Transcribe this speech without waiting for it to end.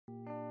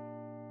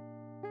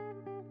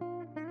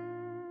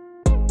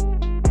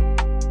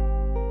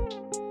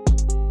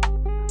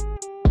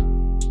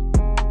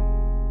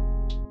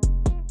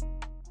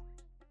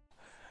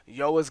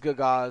Yo, what's good,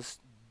 guys?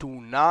 Do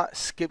not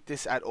skip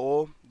this at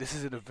all. This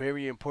is a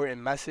very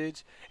important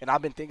message, and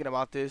I've been thinking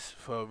about this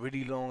for a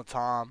really long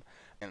time,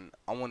 and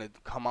I want to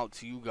come out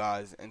to you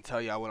guys and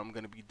tell y'all what I'm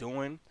going to be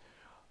doing.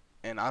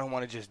 And I don't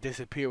want to just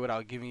disappear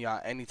without giving y'all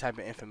any type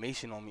of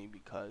information on me,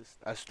 because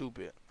that's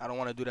stupid. I don't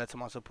want to do that to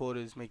my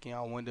supporters, making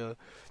y'all wonder,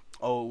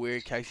 oh, where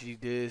Qexji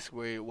this,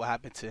 what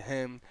happened to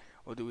him,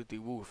 or do with the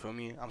woo, feel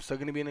me? I'm still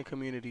going to be in the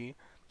community.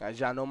 As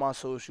y'all know, my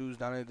socials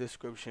down in the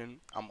description.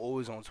 I'm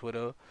always on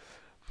Twitter.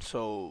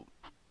 So,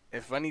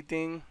 if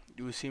anything,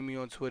 you will see me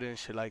on Twitter and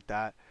shit like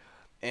that.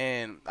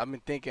 And I've been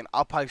thinking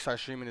I'll probably start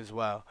streaming as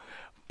well.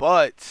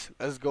 But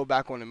let's go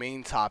back on the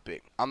main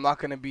topic. I'm not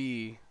gonna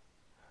be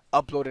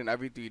uploading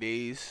every 3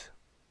 days.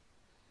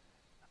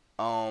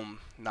 Now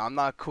I'm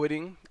not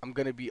quitting. I'm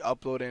gonna be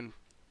uploading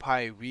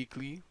probably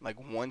weekly, like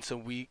once a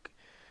week.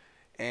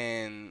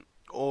 And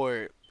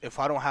or if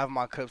I don't have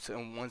my clips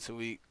in once a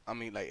week, I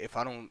mean, like if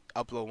I don't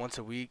upload once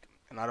a week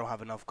and I don't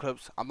have enough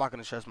clips, I'm not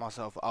gonna stress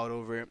myself out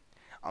over it.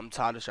 I'm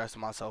tired of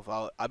stressing myself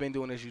out. I've been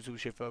doing this YouTube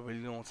shit for a really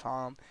long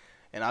time,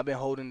 and I've been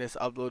holding this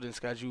uploading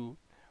schedule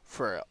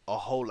for a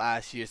whole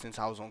last year since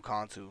I was on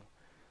Contu.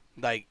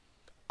 Like,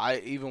 I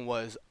even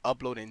was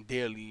uploading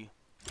daily,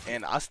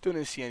 and I still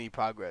didn't see any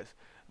progress.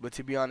 But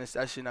to be honest,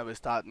 that shit never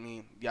stopped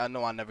me. Y'all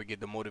know I never get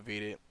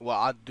demotivated. Well,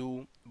 I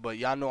do, but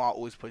y'all know I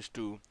always push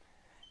through.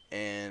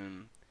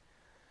 And,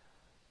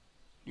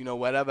 you know,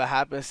 whatever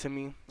happens to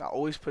me, I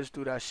always push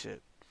through that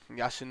shit.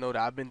 Y'all should know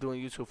that I've been doing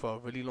YouTube for a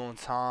really long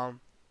time.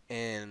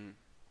 And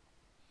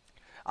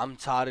I'm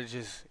tired of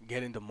just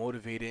getting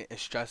demotivated and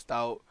stressed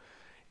out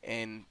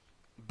and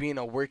being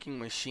a working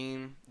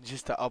machine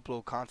just to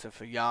upload content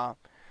for y'all.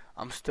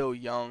 I'm still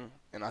young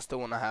and I still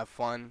want to have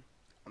fun.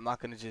 I'm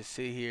not going to just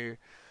sit here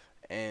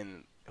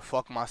and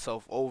fuck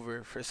myself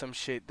over for some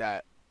shit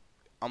that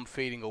I'm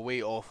fading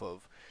away off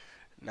of.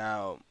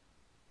 Now,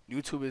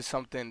 YouTube is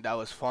something that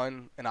was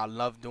fun and I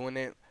love doing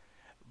it.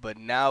 But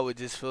now it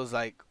just feels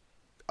like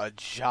a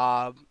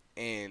job,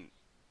 and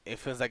it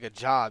feels like a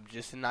job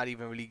just to not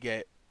even really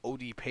get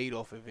OD paid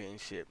off of it and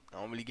shit. I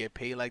don't really get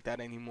paid like that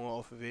anymore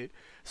off of it.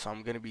 So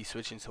I'm going to be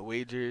switching to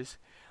wagers.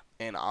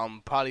 And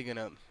I'm probably going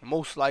to,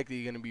 most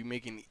likely going to be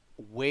making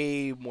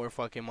way more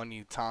fucking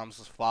money times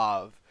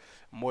 5.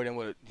 More than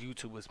what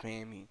YouTube was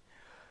paying me.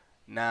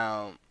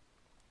 Now,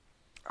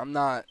 I'm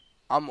not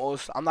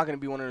going to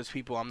be one of those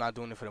people, I'm not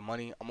doing it for the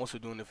money. I'm also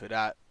doing it for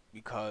that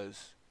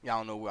because y'all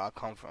don't know where I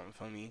come from,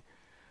 feel me?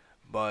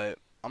 But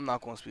I'm not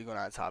going to speak on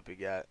that topic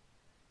yet.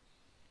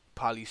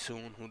 Probably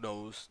soon, who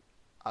knows,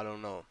 I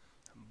don't know.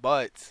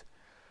 But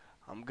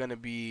I'm gonna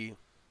be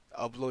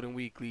uploading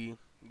weekly,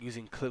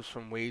 using clips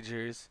from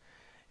wagers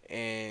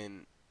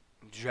and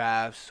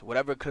drafts,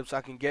 whatever clips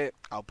I can get.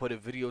 I'll put a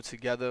video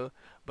together,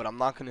 but I'm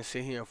not gonna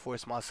sit here and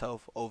force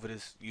myself over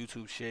this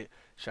YouTube shit,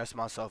 stress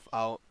myself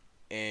out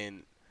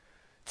and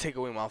take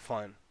away my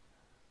fun.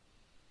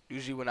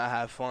 Usually when I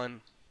have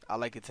fun, I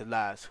like it to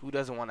last. Who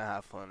doesn't want to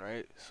have fun,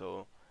 right?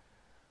 So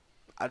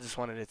I just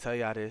wanted to tell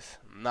y'all this.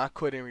 I'm not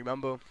quitting,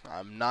 remember?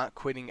 I'm not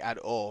quitting at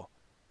all.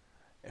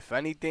 If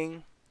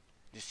anything,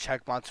 just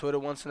check my Twitter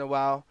once in a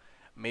while.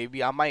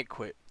 Maybe I might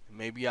quit.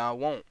 Maybe I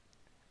won't.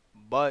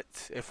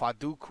 But if I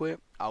do quit,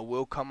 I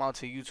will come out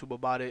to YouTube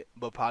about it,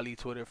 but probably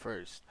Twitter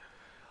first.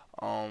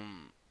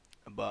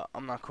 But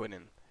I'm not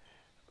quitting.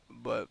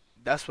 But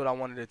that's what I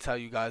wanted to tell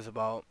you guys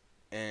about.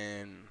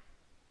 And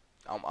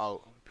I'm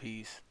out.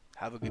 Peace.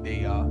 Have a good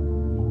day, y'all.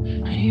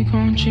 How you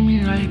gon' treat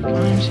me like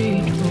I'm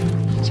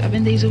see-through?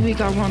 7 days a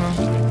week I wanna.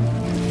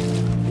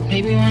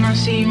 Maybe when I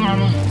see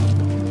mama.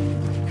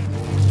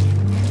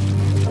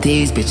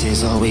 These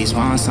bitches always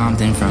want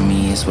something from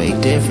me. It's way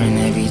different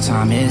every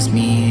time it's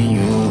me and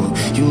you.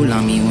 You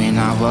love me when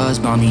I was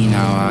bummy.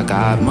 Now I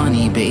got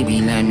money,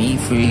 baby, let me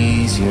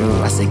freeze you.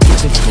 I said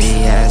get your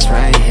pretty ass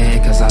right here,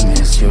 cause I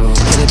miss you.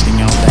 Put up in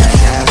your bag,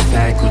 ass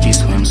fat, Gucci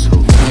swimsuit.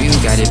 Know you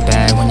got it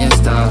bad when you're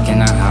stuck in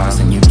the house,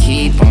 and you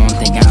keep on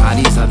thinking how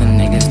these other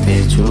niggas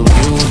did you.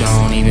 You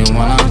don't even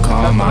wanna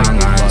call my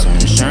lines or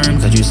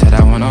insurance, cause you said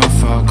I wanna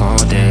fuck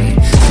all day.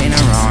 Ain't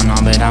around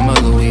on, but I'm a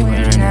Louis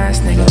wearing ass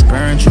nigga.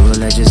 Burnt you,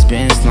 let you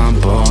spin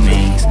slump all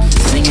means.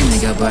 Singing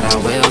nigga, but I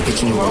will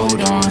get you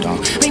rolled on.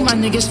 Don't make my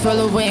niggas fell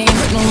away,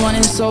 but no one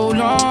in so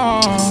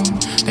long.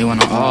 They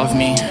wanna off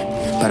me,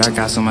 but I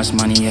got so much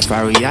money. If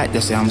I react, they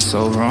say I'm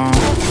so wrong.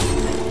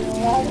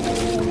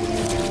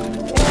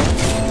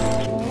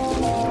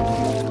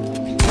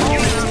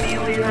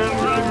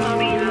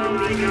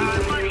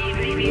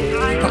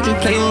 Don't you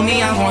play with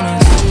me, I wanna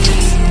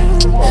see.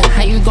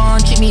 How you gon'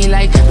 treat me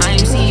like I'm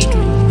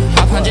see-through?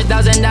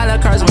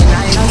 $500,000 cars when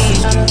I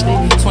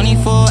need you.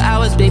 24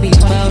 hours, baby,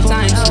 12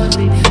 times.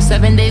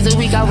 7 days a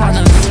week, I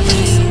wanna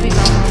see.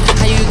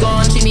 How you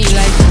gon' treat me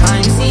like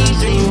I'm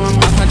see-through?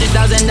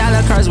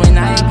 $500,000 cars when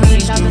I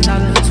need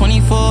you.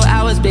 24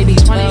 hours, baby,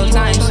 12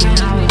 times.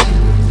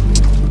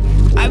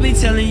 I be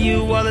telling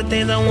you all the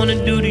things I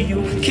wanna do to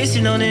you.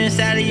 Kissing on the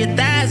inside of your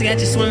thighs, got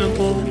you swimming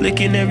pool.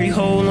 Licking every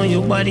hole on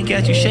your body,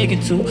 got you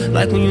shaking too.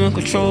 Like when you in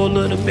control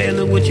of the bed,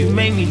 look what you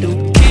made me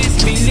do. Kiss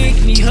Kiss me, lick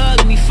me,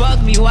 hug me,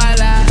 fuck me while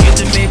I get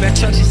the baby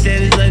truck. She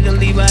said it's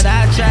ugly, but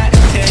I try to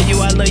tell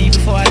you I love you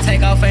before I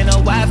take off. Ain't no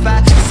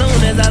Wi-Fi.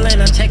 Soon as I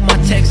land, I check my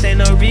text, ain't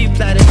no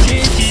reply to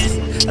trenches.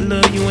 I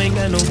love you, ain't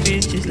got no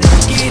bitches,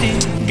 let's get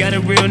it. Got a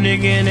real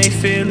nigga and they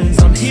feelings,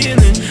 I'm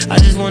healing. I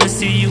just wanna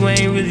see you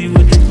ain't really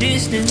with the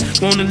distance.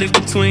 Wanna live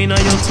between all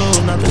your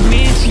toes, not to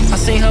mention I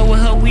seen her with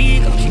her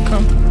wig, oh she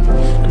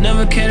comfortable. I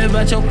never cared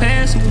about your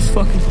past, who was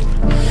fucking.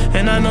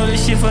 And I know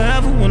this shit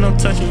forever when I'm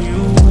touching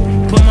you.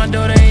 Put my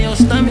daughter in your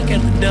stomach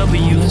at the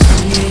W.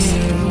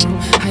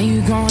 How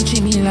you gon'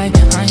 treat me like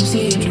I'm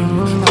see-through?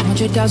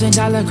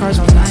 $100,000 cars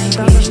on 9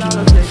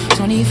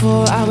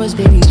 24 hours,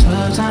 baby,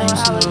 12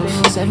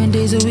 times 7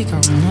 days a week, I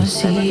wanna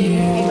see you.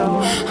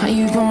 How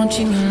you gon'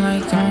 treat me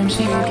like I'm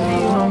see-through?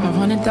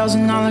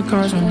 $500,000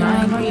 cars on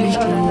 9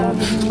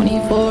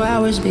 24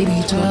 hours,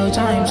 baby, 12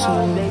 times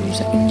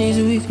 7 days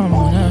a week, I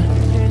wanna.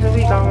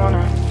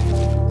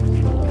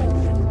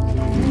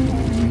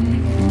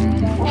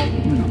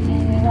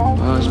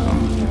 Buzz bomb.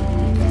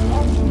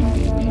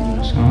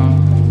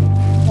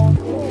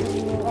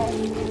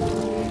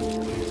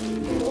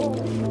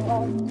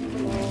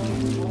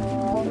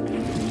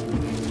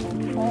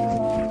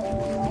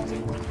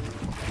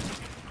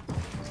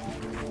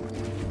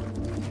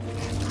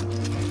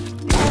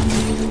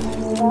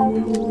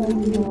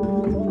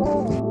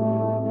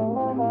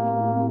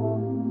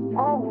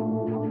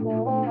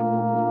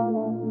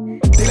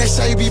 They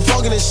say you be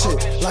bugging and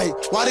shit. Like,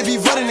 why they be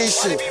running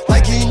this shit?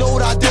 Like, you know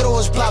what I did on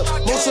his block.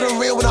 Most of them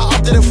real when I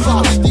upped to the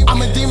flop.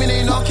 I'm a demon,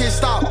 ain't no can't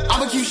stop.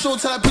 I'ma keep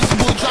short till that pistol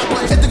will drop.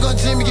 Like, hit the gun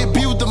Jimmy, get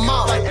beat with the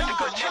mouth.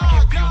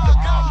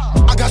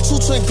 I got 2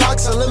 twin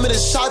Glocks, unlimited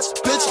shots.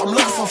 Bitch, I'm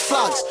looking for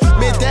flocks.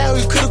 Man, damn,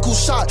 we critical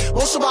shot.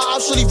 Most of my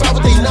ops really rap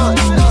what they not.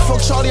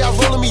 Fuck Charlie, I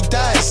rollin' me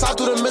dead. Side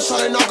through the mist,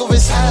 try to knock off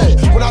his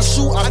head. When I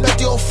shoot, I bet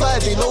the old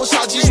flag. They know it's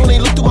hot G's when they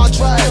look through my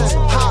dreads.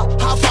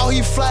 Hop out,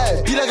 he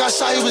flag. Beat, I got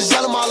shot, he was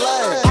yelling my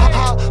leg.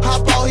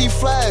 Hop out, he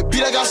flag.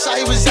 Beat, I got shot,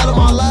 he was yelling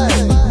my leg.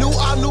 Knew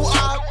I